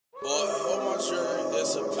Boy, hold my jewelry,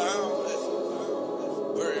 it's a pound.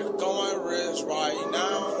 Brick on my wrist right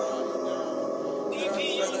now. And I'm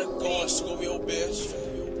finna go and scoop your bitch.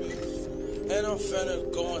 And I'm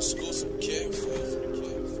finna go and scoop some kicks.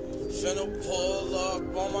 Finna pull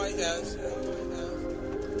up on my ass.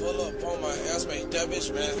 Pull up on my ass, make that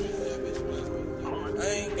bitch mad. I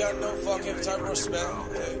ain't got no fucking type of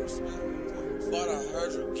respect. But I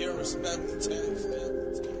heard you get respect.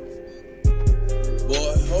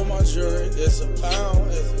 Boy, hold my jewelry, it's a pound.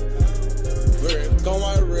 Brick on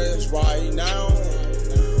my wrist right now.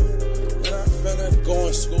 And I'm finna go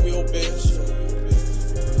and scoop your bitch.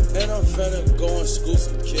 And I'm finna go and scoop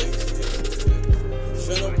some kicks.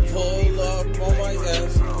 Finna pull up on my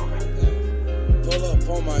ass. Pull up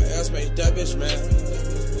on my ass, make that bitch mad.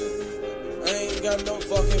 I ain't got no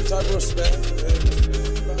fucking type of respect.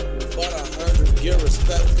 But I heard you get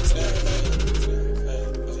respect.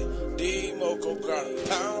 D-Moco got a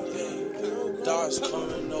pound. Dogs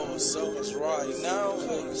coming over suckers right now.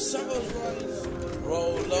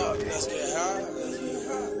 Roll up, let's get high.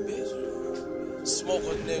 Smoke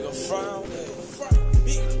a nigga frown.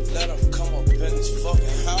 Let him come up in his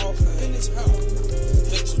fucking house.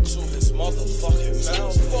 Pistol to his motherfucking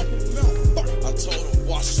mouth. I told him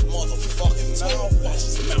watch his motherfucking mouth.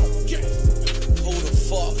 Who the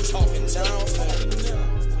fuck talking down?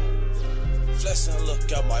 Flexing,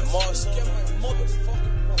 look at my muscle.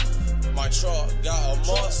 My truck got a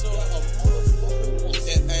muscle.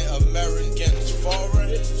 It ain't American, it's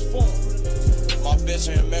foreign. My bitch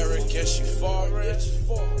ain't American, she foreign.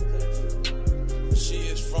 She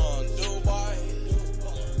is from